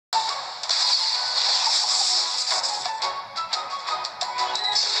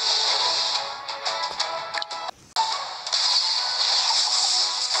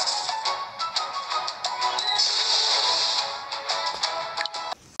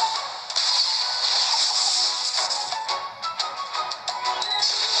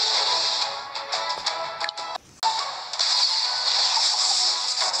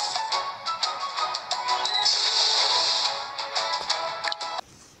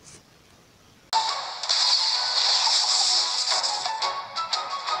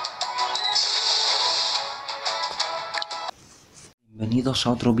Bienvenidos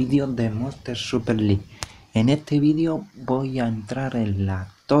a otro vídeo de Monster Super League. En este vídeo voy a entrar en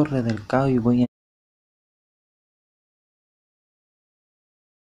la Torre del Caos y voy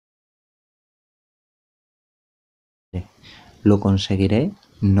a... ¿Lo conseguiré?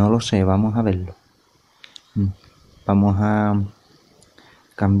 No lo sé, vamos a verlo. Vamos a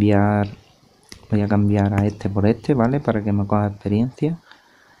cambiar... Voy a cambiar a este por este, ¿vale? Para que me coja experiencia.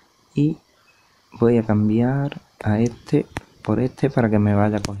 Y voy a cambiar a este por este para que me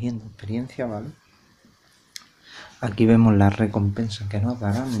vaya cogiendo experiencia, ¿vale? Aquí vemos las recompensas que nos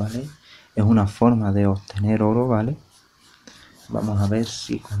darán, ¿vale? Es una forma de obtener oro, ¿vale? Vamos a ver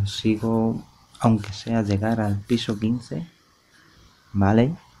si consigo, aunque sea llegar al piso 15,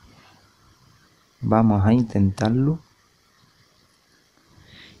 ¿vale? Vamos a intentarlo.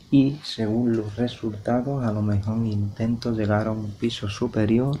 Y según los resultados, a lo mejor intento llegar a un piso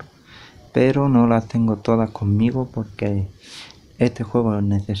superior, pero no las tengo todas conmigo porque este juego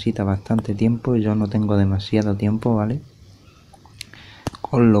necesita bastante tiempo y yo no tengo demasiado tiempo, ¿vale?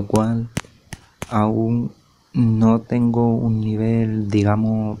 Con lo cual aún no tengo un nivel,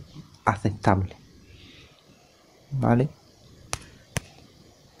 digamos, aceptable, ¿vale?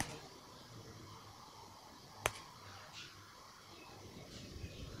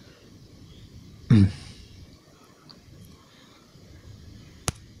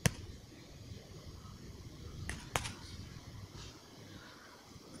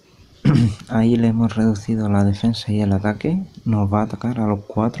 Ahí le hemos reducido la defensa y el ataque. Nos va a atacar a los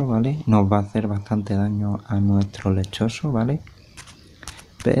 4, ¿vale? Nos va a hacer bastante daño a nuestro lechoso, ¿vale?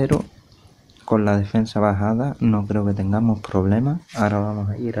 Pero con la defensa bajada no creo que tengamos problemas. Ahora vamos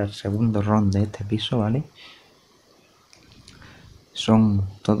a ir al segundo round de este piso, ¿vale? Son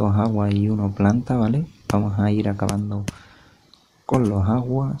todos agua y uno planta, ¿vale? Vamos a ir acabando con los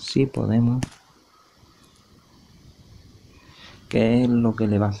aguas si podemos, que es lo que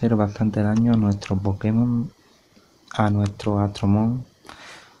le va a hacer bastante daño a nuestro Pokémon, a nuestro Astromon,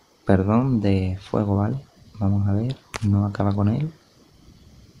 perdón, de fuego, ¿vale? Vamos a ver, no acaba con él.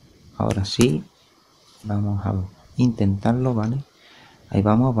 Ahora sí, vamos a intentarlo, ¿vale? Ahí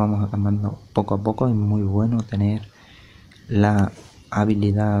vamos acabando poco a poco. Es muy bueno tener la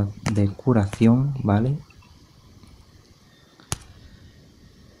habilidad de curación, ¿vale?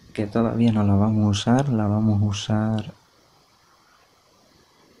 Que todavía no la vamos a usar, la vamos a usar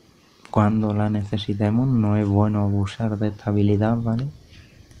cuando la necesitemos. No es bueno abusar de esta habilidad, ¿vale?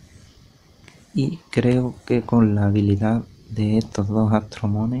 Y creo que con la habilidad de estos dos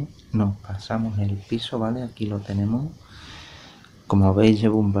astromones nos pasamos el piso, ¿vale? Aquí lo tenemos. Como veis,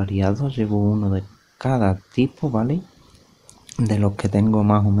 llevo un variado, llevo uno de cada tipo, ¿vale? De los que tengo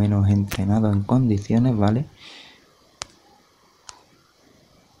más o menos entrenado en condiciones, ¿vale?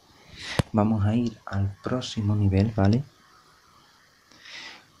 Vamos a ir al próximo nivel, ¿vale?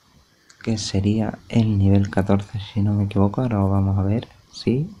 Que sería el nivel 14, si no me equivoco. Ahora lo vamos a ver.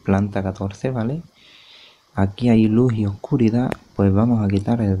 Sí, planta 14, ¿vale? Aquí hay luz y oscuridad, pues vamos a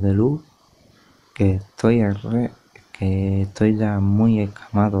quitar el de luz, que estoy ya muy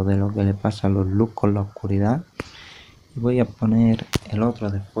escamado de lo que le pasa a los luz con la oscuridad. Y voy a poner el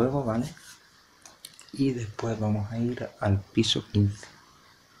otro de fuego, ¿vale? Y después vamos a ir al piso 15.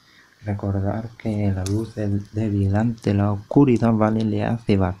 Recordar que la luz débil ante la oscuridad, ¿vale? Le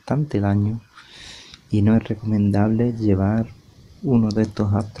hace bastante daño y no es recomendable llevar uno de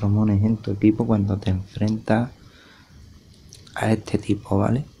estos astromones en tu equipo cuando te enfrentas a este tipo,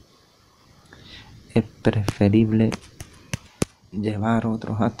 ¿vale? Es preferible llevar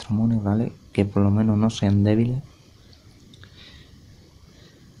otros astromones, ¿vale? Que por lo menos no sean débiles.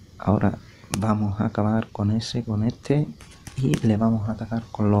 Ahora vamos a acabar con este y le vamos a atacar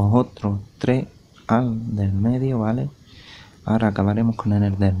con los otros 3 al del medio, ¿vale? Ahora acabaremos con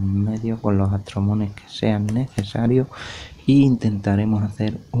el del medio con los astromones que sean necesarios e intentaremos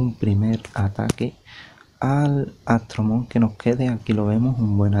hacer un primer ataque al astromon que nos quede. Aquí lo vemos,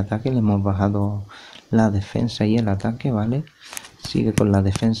 un buen ataque, le hemos bajado la defensa y el ataque, ¿vale? Sigue con la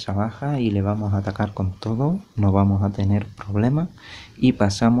defensa baja y le vamos a atacar con todo, no vamos a tener problemas y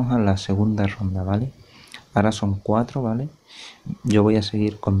pasamos a la segunda ronda, ¿vale? Ahora son 4, ¿vale? Yo voy a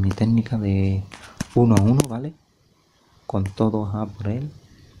seguir con mi técnica de 1 a 1, ¿vale? Con todos a por él.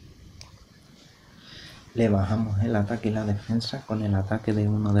 Le bajamos el ataque y la defensa. Con el ataque de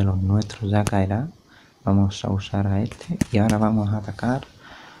uno de los nuestros ya caerá. Vamos a usar a este y ahora vamos a atacar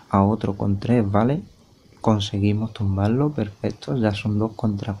a otro con 3, ¿vale? Conseguimos tumbarlo, perfecto, ya son 2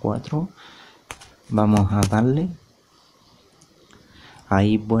 contra 4. Vamos a darle.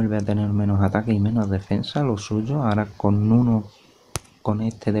 Ahí vuelve a tener menos ataque y menos defensa, lo suyo. Ahora con uno, con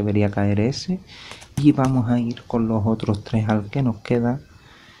este debería caer ese Y vamos a ir con los otros 3 al que nos queda,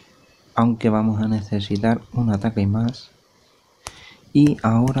 aunque vamos a necesitar un ataque más. Y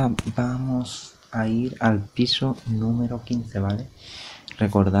ahora vamos a ir al piso número 15, ¿vale?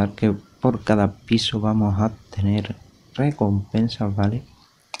 Recordar que por cada piso vamos a tener recompensas, ¿vale?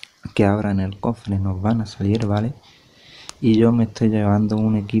 Que ahora en el cofre nos van a salir, ¿vale? Y yo me estoy llevando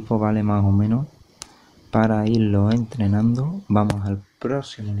un equipo, ¿vale? Más o menos para irlo entrenando. Vamos al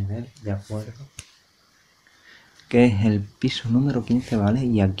próximo nivel, ¿de acuerdo? Que es el piso número 15, ¿vale?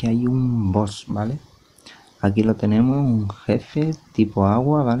 Y aquí hay un boss, ¿vale? Aquí lo tenemos, un jefe tipo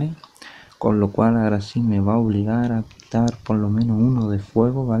agua, ¿vale? Con lo cual ahora sí me va a obligar a quitar por lo menos uno de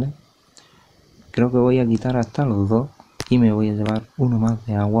fuego, ¿vale? Creo que voy a quitar hasta los 2 y me voy a llevar uno más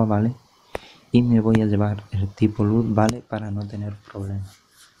de agua, ¿vale? Y me voy a llevar el tipo luz, ¿vale? Para no tener problemas.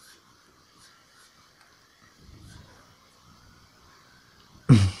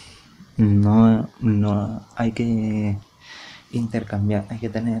 No hay que intercambiar, hay que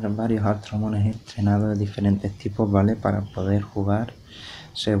tener varios astromones entrenados de diferentes tipos, ¿vale? Para poder jugar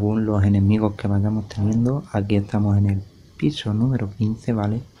según los enemigos que vayamos teniendo. Aquí estamos en el piso número 15,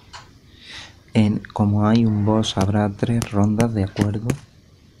 ¿vale? Como hay un boss, habrá 3 rondas, ¿de acuerdo?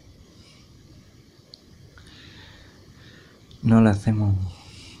 No le hacemos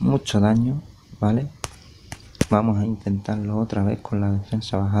mucho daño, ¿vale? Vamos a intentarlo otra vez con la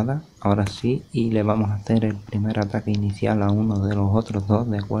defensa bajada, ahora sí, y le vamos a hacer el primer ataque inicial a uno de los otros 2,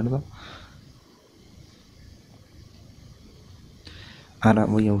 ¿de acuerdo? Ahora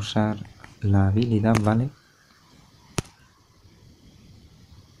voy a usar la habilidad, ¿vale?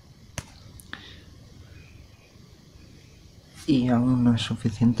 Y aún no es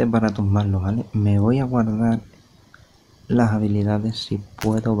suficiente para tumbarlo, ¿vale? Me voy a guardar las habilidades si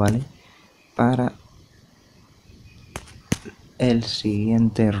puedo, ¿vale? Para el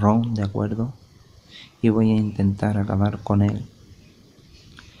siguiente round, ¿de acuerdo? Y voy a intentar acabar con él.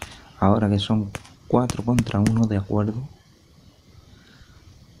 Ahora que son 4 contra 1, ¿de acuerdo?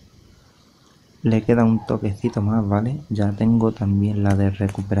 Le queda un toquecito más, ¿vale? Ya tengo también la de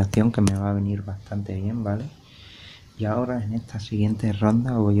recuperación que me va a venir bastante bien, ¿vale? Y ahora en esta siguiente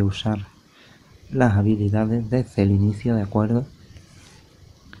ronda voy a usar las habilidades desde el inicio, ¿de acuerdo?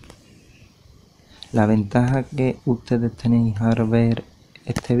 La ventaja que ustedes tenéis al ver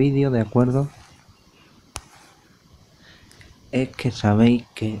este vídeo, ¿de acuerdo? Es que sabéis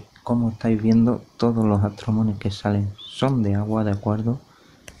que, como estáis viendo, todos los astromones que salen son de agua, ¿de acuerdo?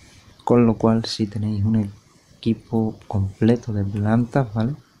 Con lo cual, si tenéis un equipo completo de plantas,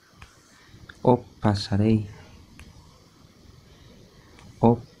 ¿vale? Os pasaréis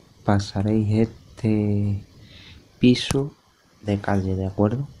este piso de calle, ¿de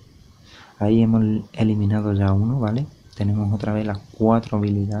acuerdo? Ahí hemos eliminado ya uno, ¿vale? Tenemos otra vez las 4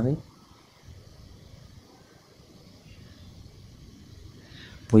 habilidades.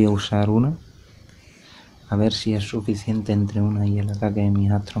 Voy a usar una, a ver si es suficiente entre una y el ataque de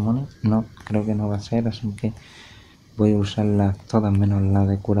mis astromones. No, creo que no va a ser, así que voy a usarlas todas menos la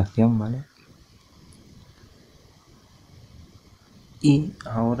de curación, ¿vale? Y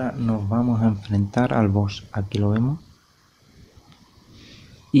ahora nos vamos a enfrentar al boss, aquí lo vemos.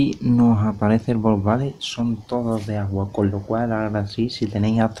 Y nos aparece el boss, ¿vale? Son todos de agua, con lo cual ahora sí, si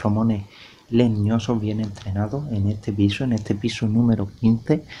tenéis astromones leñosos bien entrenados en este piso número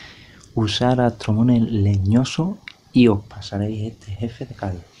 15, usar astromones leñosos y os pasaréis este jefe de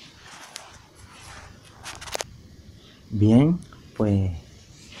calle. Bien, pues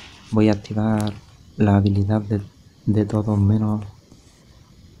voy a activar la habilidad de todos menos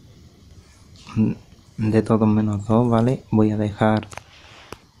 2, ¿vale? Voy a dejar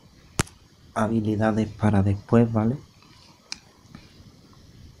habilidades para después, ¿vale?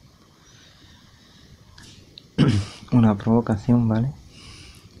 Una provocación, ¿vale?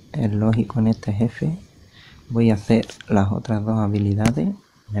 Es lógico en este jefe. Voy a hacer las otras 2 habilidades.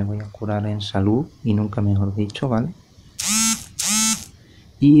 Me voy a curar en salud y nunca mejor dicho, ¿vale?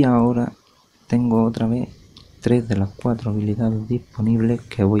 Y ahora tengo otra vez 3 de las 4 habilidades disponibles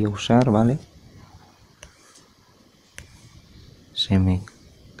que voy a usar, ¿vale?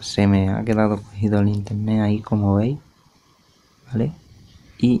 Se me ha quedado cogido el internet ahí, como veis, ¿vale?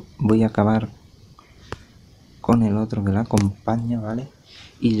 Y voy a acabar con el otro que la acompaña, ¿vale?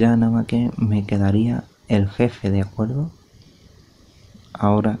 Y ya nada más que me quedaría el jefe, ¿de acuerdo?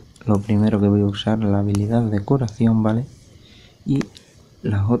 Ahora lo primero que voy a usar es la habilidad de curación, ¿vale? Y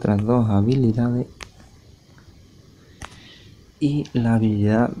las otras 2 habilidades y la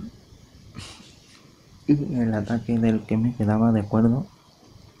habilidad y el ataque del que me quedaba, ¿de acuerdo?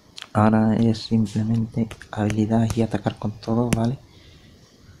 Ahora es simplemente habilidad y atacar con todos, ¿vale?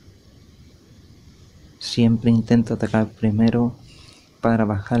 siempre intento atacar primero para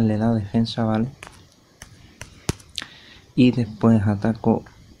bajarle la defensa, ¿vale? Y después ataco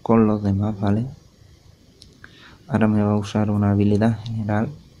con los demás, ¿vale? Ahora me va a usar una habilidad general,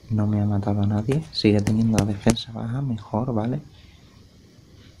 no me ha matado a nadie, sigue teniendo la defensa baja, mejor, ¿vale?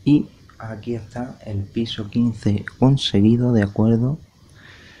 Y aquí está el piso 15 conseguido, ¿de acuerdo?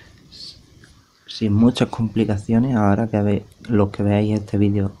 Sin muchas complicaciones. Ahora que los que veáis este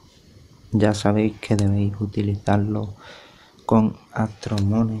vídeo ya sabéis que debéis utilizarlo con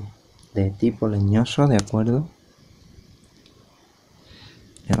astromones de tipo leñoso, ¿de acuerdo?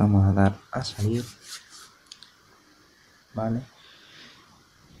 Le vamos a dar a salir, ¿vale?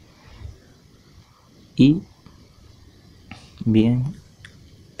 Y bien,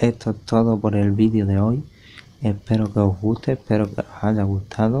 esto es todo por el vídeo de hoy. Espero que os guste, espero que os haya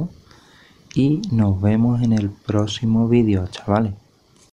gustado y nos vemos en el próximo vídeo, chavales.